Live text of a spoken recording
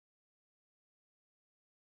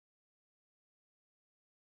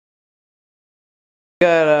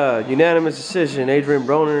Got a unanimous decision. Adrian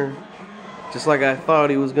Broner, just like I thought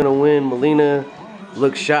he was gonna win. Molina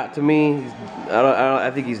looked shot to me. I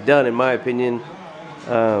think he's done in my opinion.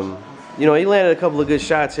 You know, he landed a couple of good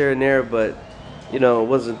shots here and there, but you know, it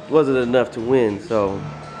wasn't enough to win. So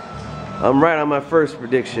I'm right on my first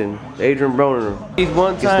prediction. Adrian Broner. He's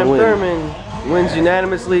one-time Thurman, wins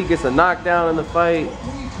unanimously, gets a knockdown in the fight.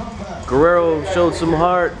 Guerrero showed some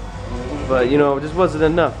heart. But, you know, it just wasn't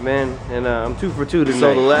enough, man. And I'm 2 for 2 tonight.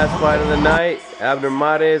 So the last fight of the night, Abner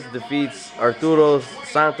Mares defeats Arturo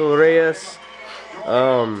Santo Reyes.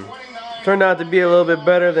 Turned out to be a little bit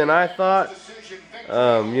better than I thought.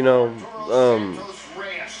 But you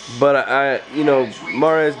know,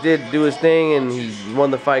 Mares did do his thing and he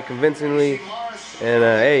won the fight convincingly. And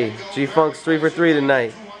hey, G-Funk's 3 for 3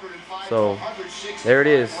 tonight. So there it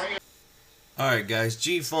is. Alright guys,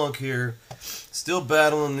 G-Funk here. Still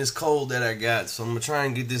battling this cold that I got, so I'm going to try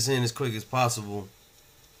and get this in as quick as possible.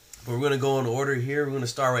 But we're going to go in order here. We're going to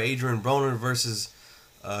start with Adrian Broner versus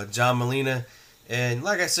John Molina. And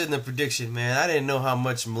like I said in the prediction, man, I didn't know how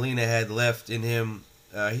much Molina had left in him.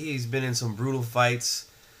 He's been in some brutal fights.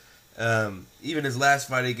 Even his last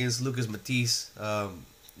fight against Lucas Matisse,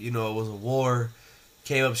 you know, it was a war.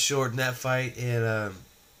 Came up short in that fight. And,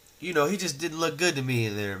 you know, he just didn't look good to me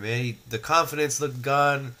in there, man. The confidence looked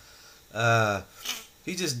gone.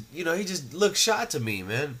 He just looked shot to me,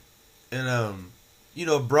 man. And you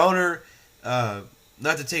know, Broner,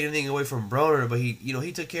 not to take anything away from Broner, but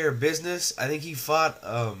he took care of business. I think he fought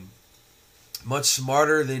much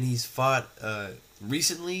smarter than he's fought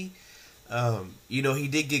recently. You know, he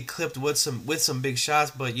did get clipped with some big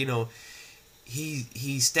shots, but you know,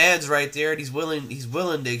 he stands right there and he's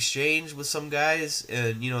willing to exchange with some guys,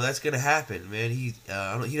 and you know that's gonna happen, man. He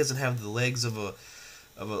doesn't have the legs of a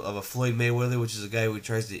Floyd Mayweather, which is a guy who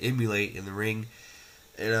tries to emulate in the ring,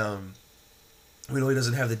 and we know he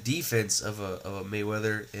doesn't have the defense of a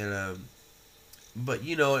Mayweather, and but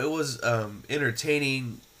you know it was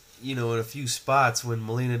entertaining, you know, in a few spots when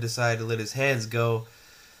Molina decided to let his hands go,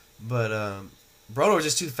 but Broner was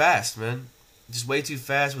just too fast, man, just way too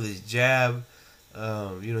fast with his jab.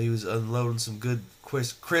 You know, he was unloading some good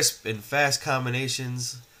crisp and fast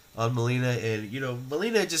combinations on Molina, and you know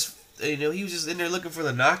Molina just. You know, he was just in there looking for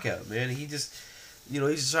the knockout, man. He just, you know,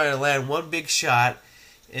 he's just trying to land one big shot,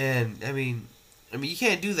 and I mean, you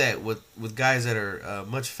can't do that with guys that are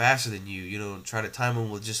much faster than you. You know, try to time them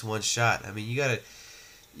with just one shot. I mean, you gotta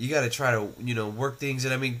try to, you know, work things.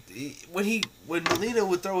 And I mean, when Molina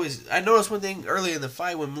would throw his, I noticed one thing early in the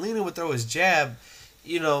fight when Molina would throw his jab,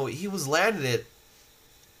 you know, he was landing it.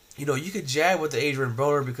 You know, you could jab with the Adrian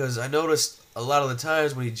Broner because I noticed a lot of the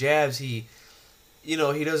times when he jabs, you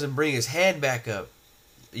know, he doesn't bring his hand back up,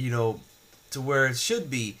 you know, to where it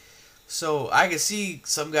should be. So I can see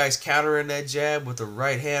some guys countering that jab with the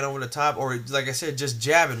right hand over the top, or like I said, just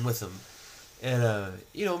jabbing with him. And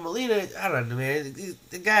you know, Molina, I don't know, man.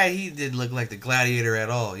 The guy, he didn't look like the gladiator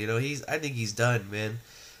at all. You know, I think he's done, man.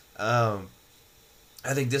 I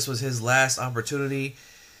think this was his last opportunity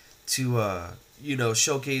to, you know,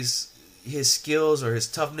 showcase his skills or his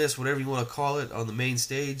toughness, whatever you want to call it, on the main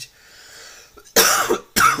stage.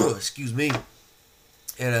 Excuse me.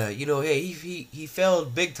 And you know, hey, he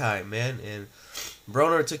failed big time, man. And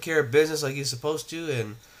Broner took care of business like he's supposed to.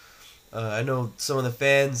 And I know some of the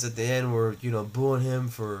fans at the end were, you know, booing him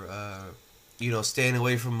for you know, staying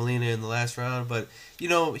away from Molina in the last round. But you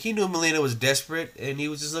know, he knew Molina was desperate, and he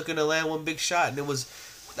was just looking to land one big shot. And that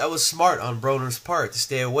was smart on Broner's part to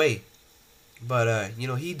stay away. But you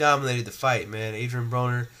know, he dominated the fight, man. Adrian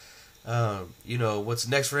Broner. You know, what's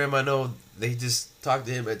next for him? I know they just talked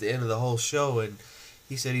to him at the end of the whole show, and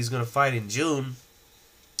he said he's going to fight in June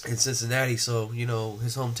in Cincinnati, so, you know,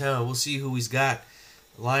 his hometown. We'll see who he's got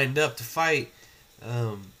lined up to fight.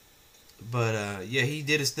 But yeah, he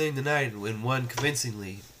did his thing tonight and won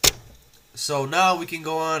convincingly. So now we can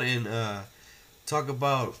go on and talk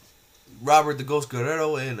about Robert the Ghost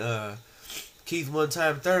Guerrero and Keith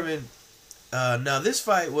One-Time Thurman. Now, this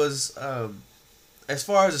fight was... as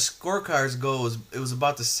far as the scorecards go, it was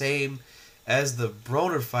about the same as the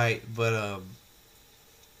Broner fight, but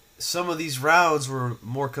some of these rounds were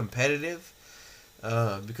more competitive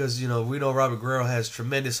because, you know, we know Robert Guerrero has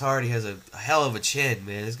tremendous heart. He has a hell of a chin,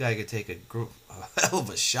 man. This guy could take a hell of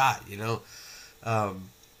a shot, you know.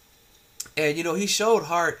 And, you know, he showed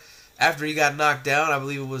heart after he got knocked down. I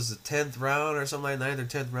believe it was the 10th round or something like 9th or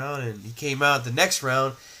 10th round, and he came out the next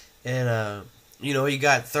round and... you know, he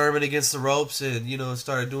got Thurman against the ropes and, you know,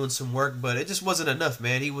 started doing some work, but it just wasn't enough,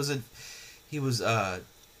 man. He was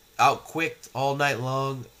out-quicked all night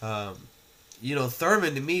long. You know,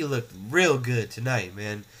 Thurman to me looked real good tonight,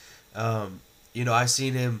 man. I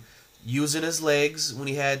seen him using his legs when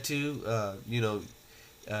he had to. Uh,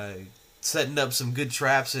 Setting up some good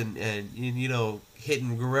traps and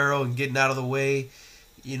hitting Guerrero and getting out of the way.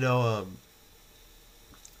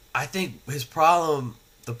 I think the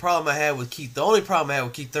only problem I had with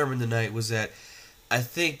Keith Thurman tonight was that I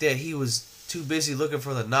think that he was too busy looking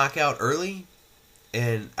for the knockout early,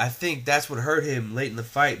 and I think that's what hurt him late in the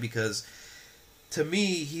fight, because to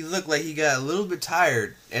me he looked like he got a little bit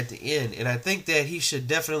tired at the end, and I think that he should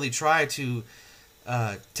definitely try to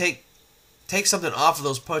take something off of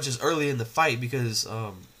those punches early in the fight, because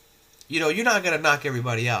you're not gonna knock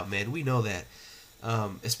everybody out, man. We know that.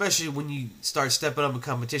 Especially when you start stepping up in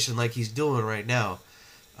competition like he's doing right now.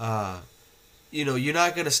 You're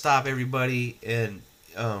not going to stop everybody, and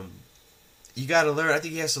you got to learn. I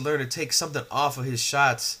think he has to learn to take something off of his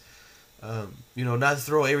shots, not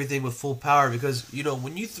throw everything with full power, because,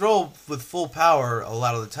 when you throw with full power a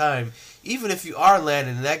lot of the time, even if you are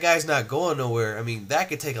landing and that guy's not going nowhere, I mean, that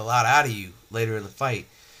could take a lot out of you later in the fight.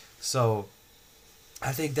 So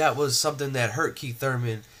I think that was something that hurt Keith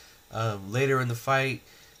Thurman later in the fight,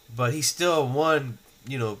 but he still won,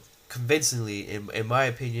 convincingly, in my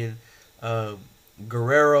opinion.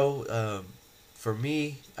 Guerrero, for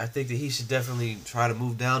me, I think that he should definitely try to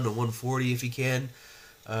move down to 140 if he can.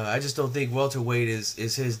 I just don't think welterweight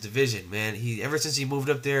is his division, man. Ever since he moved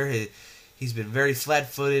up there, he's been very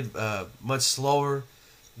flat-footed, much slower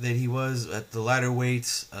than he was at the lighter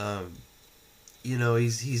weights.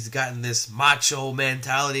 He's gotten this macho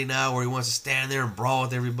mentality now where he wants to stand there and brawl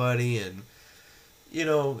with everybody, and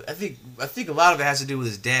I think a lot of it has to do with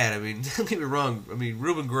his dad. I mean, don't get me wrong. I mean,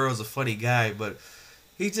 Ruben Guerrero's a funny guy, but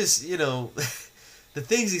he just, the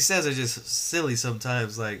things he says are just silly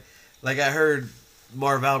sometimes. Like I heard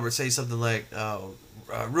Marv Albert say something like,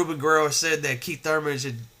 Ruben Guerrero said that Keith Thurman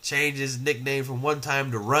should change his nickname from One Time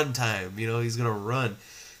to Run Time. He's gonna run.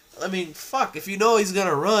 I mean, fuck. If you know he's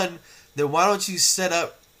gonna run, then why don't you set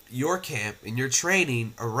up your camp and your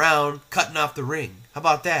training around cutting off the ring? How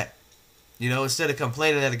about that? Instead of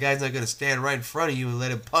complaining that the guy's not going to stand right in front of you and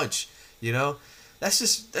let him punch, that's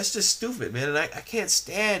just stupid, man. And I can't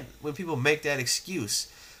stand when people make that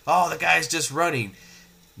excuse. Oh, the guy's just running.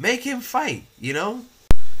 Make him fight,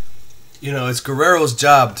 it's Guerrero's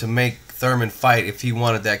job to make Thurman fight if he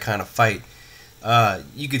wanted that kind of fight.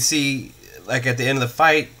 You could see, like, at the end of the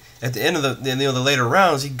fight, at the end of the later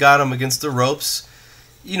rounds, he got him against the ropes.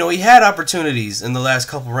 He had opportunities in the last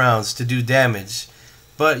couple rounds to do damage,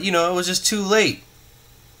 but it was just too late.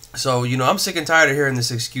 So I'm sick and tired of hearing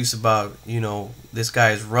this excuse about this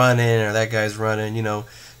guy's running or that guy's running.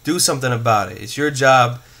 Do something about it. It's your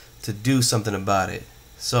job to do something about it.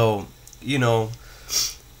 So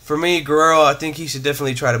for me, Guerrero, I think he should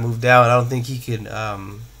definitely try to move down. I don't think he can. I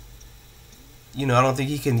don't think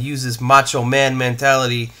he can use this macho man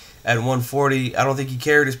mentality at 140. I don't think he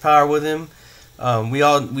carried his power with him.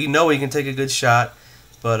 We know he can take a good shot,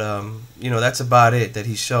 but that's about it that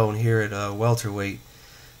he's shown here at welterweight.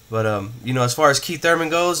 But as far as Keith Thurman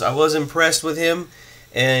goes, I was impressed with him,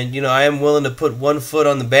 and I am willing to put one foot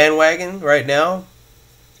on the bandwagon right now,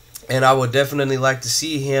 and I would definitely like to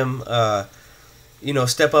see him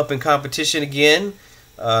step up in competition again.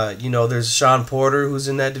 There's Sean Porter, who's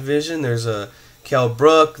in that division. There's Kell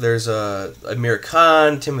Brook, there's Amir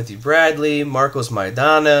Khan, Timothy Bradley, Marcos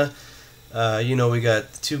Maidana. We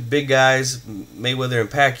got two big guys, Mayweather and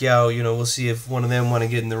Pacquiao. We'll see if one of them want to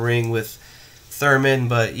get in the ring with Thurman,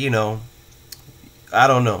 but I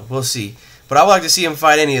don't know. We'll see. But I would like to see him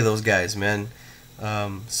fight any of those guys, man.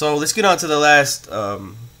 So let's get on to the last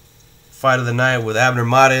fight of the night with Abner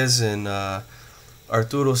Mares and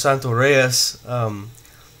Arturo Santos Reyes.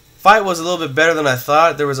 Fight was a little bit better than I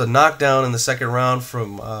thought. There was a knockdown in the second round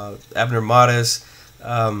from Abner Mares.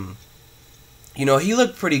 He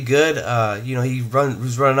looked pretty good. He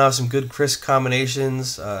was running off some good crisp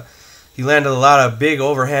combinations. He landed a lot of big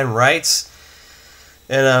overhand rights.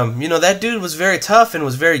 And, that dude was very tough and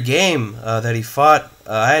was very game that he fought.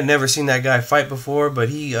 I had never seen that guy fight before, but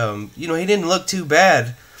he didn't look too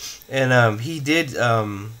bad. And he did,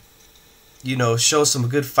 show some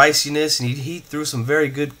good feistiness, and he threw some very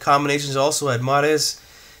good combinations also at Mares.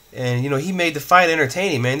 And, he made the fight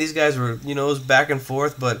entertaining, man. These guys were, it was back and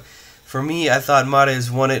forth, but for me, I thought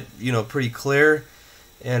Mares won it, pretty clear.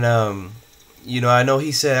 And, I know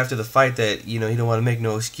he said after the fight that, he don't want to make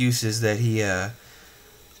no excuses, that he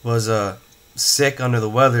was sick under the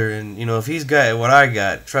weather. And, if he's got what I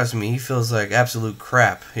got, trust me, he feels like absolute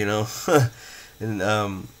crap, and,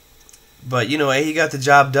 but, he got the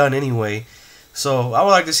job done anyway. So I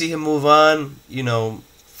would like to see him move on,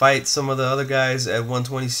 fight some of the other guys at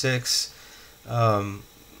 126.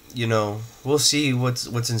 you know, we'll see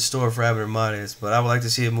what's in store for Abner Mares. But I would like to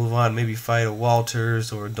see him move on, maybe fight a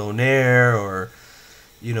Walters or a Donaire, or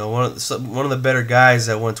you know, one of the better guys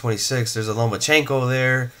at 126. There's a Lomachenko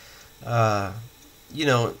there. You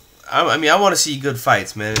know, I mean, I want to see good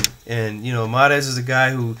fights, man. And you know, Mares is a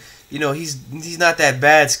guy who, you know, he's not that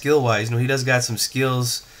bad skill wise. You know, he does got some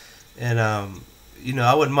skills, and you know,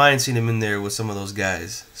 I wouldn't mind seeing him in there with some of those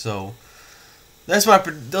guys. So those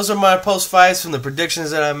are my post fights from the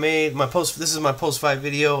predictions that I made. This is my post fight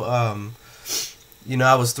video. You know,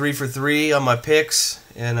 I was 3 for 3 on my picks,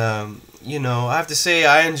 and you know, I have to say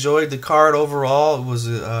I enjoyed the card overall. It was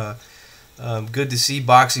good to see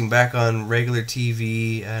boxing back on regular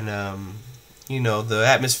TV, and you know, the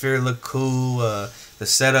atmosphere looked cool. The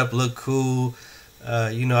setup looked cool.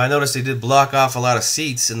 You know, I noticed they did block off a lot of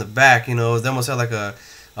seats in the back. You know, they almost had like a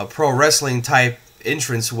pro wrestling type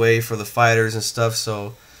entrance way for the fighters and stuff.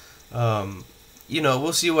 So, you know,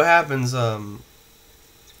 we'll see what happens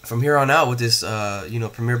from here on out with this, you know,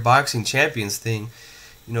 Premier Boxing Champions thing.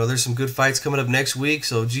 You know, there's some good fights coming up next week,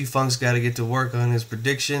 so G-Funk's got to get to work on his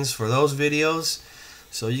predictions for those videos.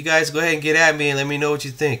 So you guys go ahead and get at me and let me know what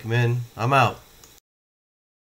you think, man. I'm out.